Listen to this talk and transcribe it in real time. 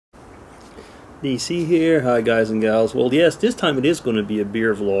You see here, hi guys and gals. Well, yes, this time it is going to be a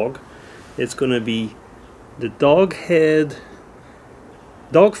beer vlog. It's going to be the Dogfish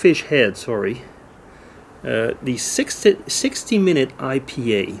Head, sorry. The 60-minute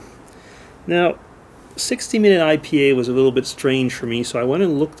IPA. Now, 60-minute IPA was a little bit strange for me, so I went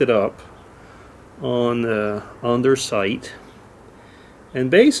and looked it up on their site.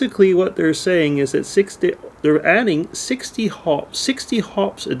 And basically what they're saying is that they're adding 60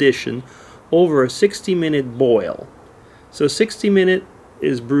 hops addition over a 60-minute boil. So 60-minute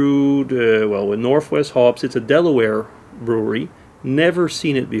is brewed well with Northwest hops. It's a Delaware brewery. Never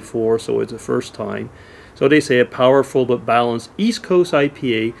seen it before, so it's the first time. So they say a powerful but balanced East Coast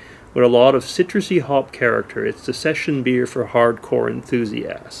IPA with a lot of citrusy hop character. It's the session beer for hardcore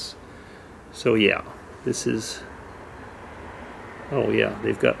enthusiasts. So yeah, this is... oh yeah,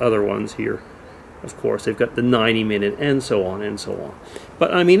 they've got other ones here. Of course, they've got the 90-minute and so on and so on.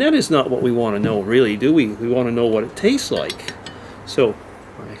 But I mean, that is not what we want to know, really, do we? We want to know what it tastes like. So,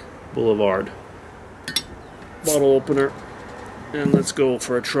 my Boulevard bottle opener, and let's go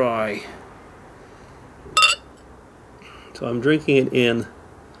for a try. So I'm drinking it in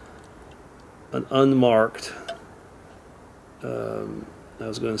an unmarked, I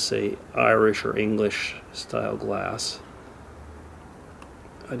was going to say Irish or English style glass.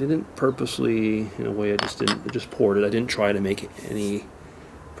 I didn't purposely, in a way, I just poured it. I didn't try to make any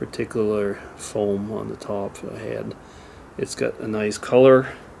particular foam on the top I had. It's got a nice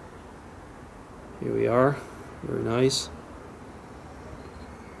color. Here we are. Very nice.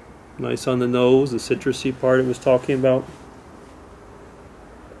 Nice on the nose, the citrusy part it was talking about.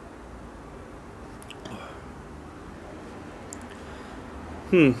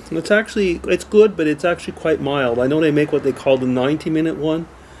 It's good, but it's actually quite mild. I know they make what they call the 90-minute one,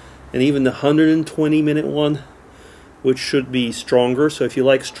 and even the 120-minute one, which should be stronger. So if you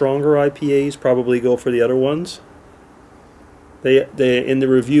like stronger IPAs, probably go for the other ones. They in the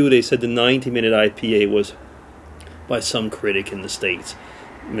review, they said the 90-minute IPA was, by some critic in the States,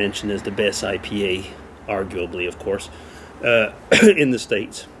 mentioned as the best IPA, arguably, of course, in the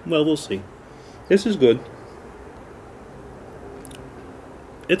States. Well, we'll see. This is good.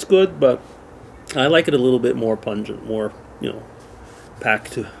 It's good, but I like it a little bit more pungent, more, you know,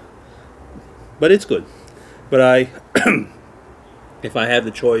 packed to. But it's good. But if I have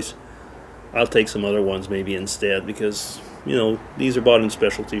the choice, I'll take some other ones maybe instead, because, you know, these are bought in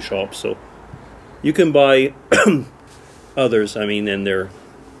specialty shops, so you can buy others, I mean, and they're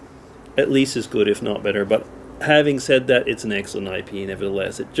at least as good, if not better. But having said that, it's an excellent IPA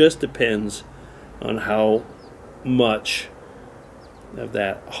nevertheless. It just depends on how much of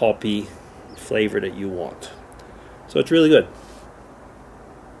that hoppy flavor that you want. So it's really good.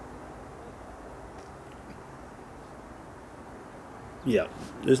 Yeah,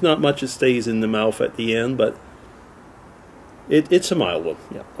 there's not much that stays in the mouth at the end, but it's a mild one.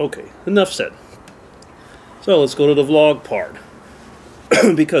 Yeah, okay, enough said. So let's go to the vlog part.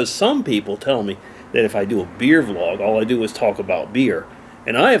 Because some people tell me that if I do a beer vlog, all I do is talk about beer.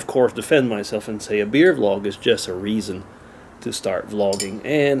 And I, of course, defend myself and say a beer vlog is just a reason to start vlogging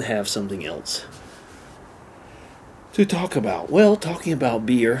and have something else to talk about. Well, talking about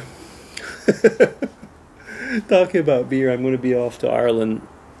beer, I'm going to be off to Ireland,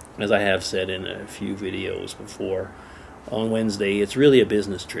 as I have said in a few videos before, on Wednesday. It's really a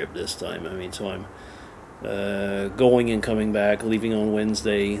business trip this time. I mean, so I'm going and coming back, leaving on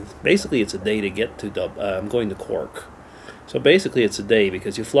Wednesday. Basically, it's a day to get to I'm going to Cork. So basically it's a day,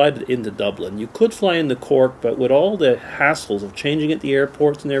 because you fly into Dublin. You could fly into Cork, but with all the hassles of changing at the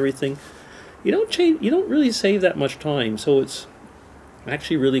airports and everything, you don't really save that much time. So it's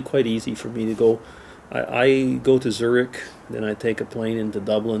actually really quite easy for me to go. I go to Zurich, then I take a plane into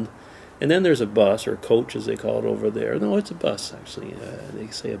Dublin, and then there's a bus, or coach as they call it over there. No, it's a bus actually. They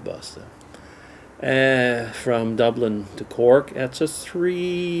say a bus from Dublin to Cork. That's a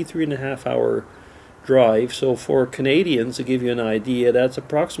 3.5 hour drive. So for Canadians, to give you an idea, that's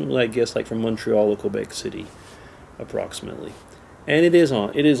approximately, I guess, like from Montreal to Quebec City, approximately. And it is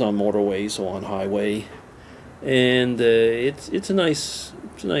on motorway, so on highway, and it's a nice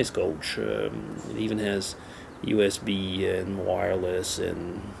coach. It even has USB and wireless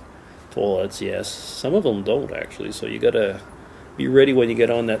and toilets. Yes, some of them don't actually, so you gotta be ready when you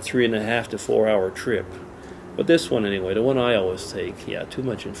get on that 3.5 to 4 hour trip. But this one anyway, the one I always take, yeah, too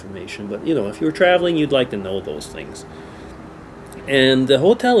much information. But, you know, if you're traveling, you'd like to know those things. And the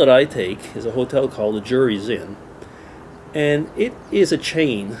hotel that I take is a hotel called the Jury's Inn. And it is a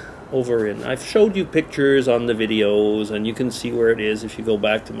chain over in... I've showed you pictures on the videos, and you can see where it is if you go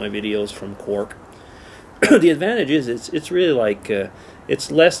back to my videos from Cork. The advantage is it's really like... it's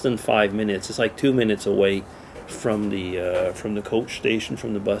less than 5 minutes. It's like 2 minutes away from the coach station,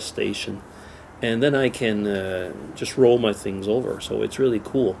 from the bus station, and then I can just roll my things over. So it's really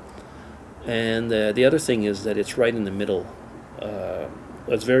cool. And the other thing is that it's right in the middle.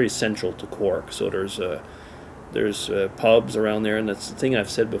 It's very central to Cork. So there's pubs around there, and that's the thing I've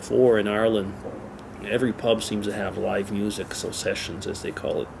said before. In Ireland, every pub seems to have live music, so sessions as they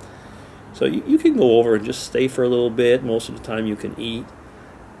call it. So you can go over and just stay for a little bit. Most of the time you can eat.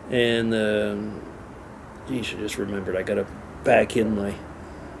 And geez, I just remembered I got to back in my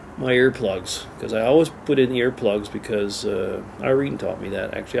earplugs, because I always put in earplugs because Irene taught me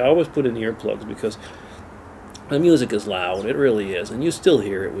that. Actually, I always put in earplugs because the music is loud. It really is, and you still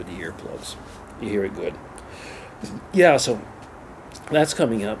hear it with the earplugs. You hear it good. Yeah, so that's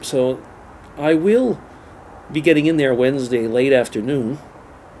coming up. So I will be getting in there Wednesday late afternoon.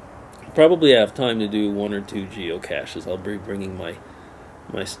 Probably have time to do 1 or 2 geocaches. I'll be bringing my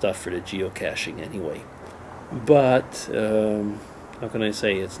stuff for the geocaching anyway. But how can I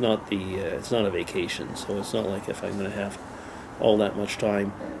say? It's not a vacation, so it's not like if I'm going to have all that much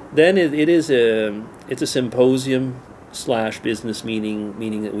time. Then it's a symposium / business meeting,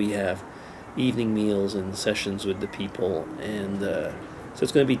 meaning that we have evening meals and sessions with the people, and so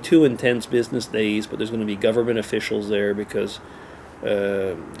it's going to be 2 intense business days. But there's going to be government officials there because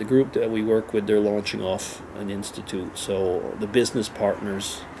the group that we work with, they're launching off an institute, so the business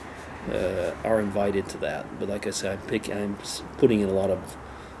partners are invited to that. But like I said, I'm putting in a lot of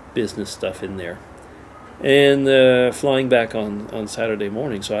business stuff in there, and flying back on Saturday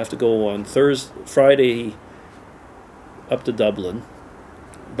morning. So I have to go on Friday up to Dublin,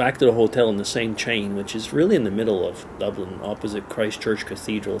 back to the hotel in the same chain, which is really in the middle of Dublin, opposite Christchurch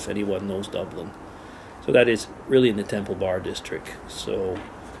Cathedral, if anyone knows Dublin. So that is really in the Temple Bar district. So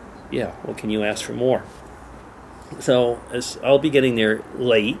yeah, what can you ask for more? So I'll be getting there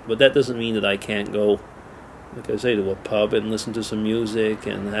late, but that doesn't mean that I can't go, like I say, to a pub and listen to some music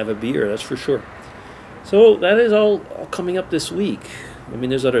and have a beer, that's for sure. So that is all coming up this week. I mean,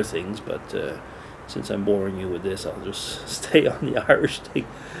 there's other things, but since I'm boring you with this, I'll just stay on the Irish thing.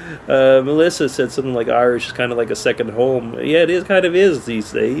 Melissa said something like Irish is kind of like a second home. Yeah, it kind of is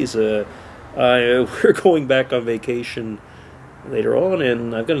these days. We're going back on vacation later on,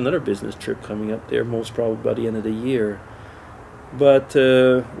 and I've got another business trip coming up there, most probably by the end of the year. But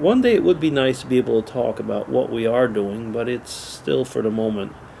one day it would be nice to be able to talk about what we are doing, but it's still, for the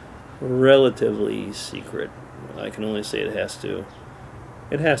moment, relatively secret. I can only say it has to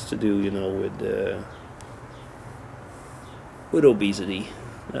do, you know, with obesity.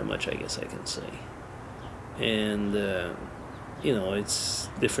 That much I guess I can say. And you know, it's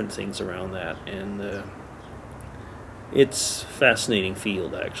different things around that, and it's a fascinating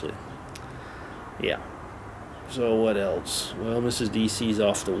field, actually. Yeah. So what else? Well, Mrs. DC's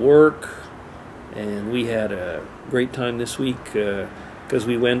off to work, and we had a great time this week because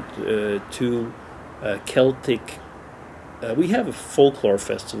we went to Celtic. We have a folklore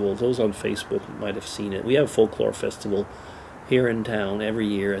festival. Those on Facebook might have seen it. We have a folklore festival here in town every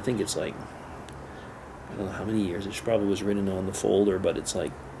year. I think it's like, I don't know how many years. It probably was written on the folder, but it's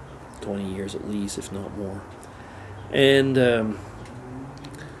like 20 years at least, if not more. And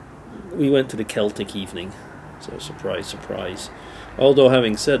we went to the Celtic evening. So surprise, surprise. Although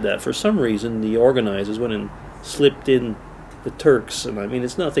having said that, for some reason the organizers went and slipped in the Turks. And I mean,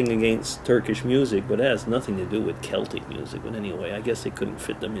 it's nothing against Turkish music, but it has nothing to do with Celtic music. But anyway, I guess they couldn't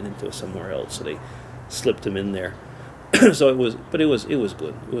fit them into somewhere else, so they slipped them in there. So it was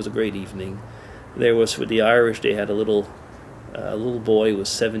good. It was a great evening. There was, with the Irish, they had a little boy who was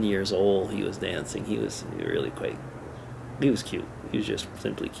 7 years old. He was dancing. He was cute. He was just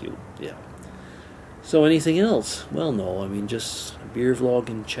simply cute. Yeah. So anything else? Well, no. I mean, just a beer vlog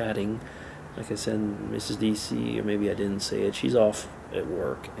and chatting. Like I said, Mrs. DC, or maybe I didn't say it, she's off at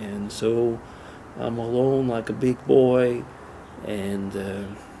work, and so I'm alone like a big boy. And the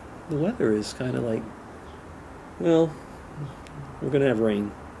weather is kind of like, well, we're gonna have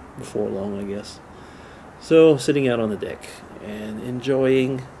rain before long, I guess. So sitting out on the deck and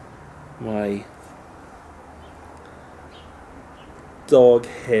enjoying my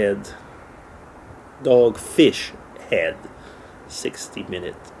Dogfish Head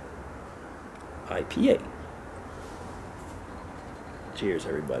 60-minute IPA. Cheers,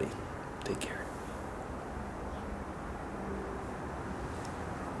 everybody. Take care.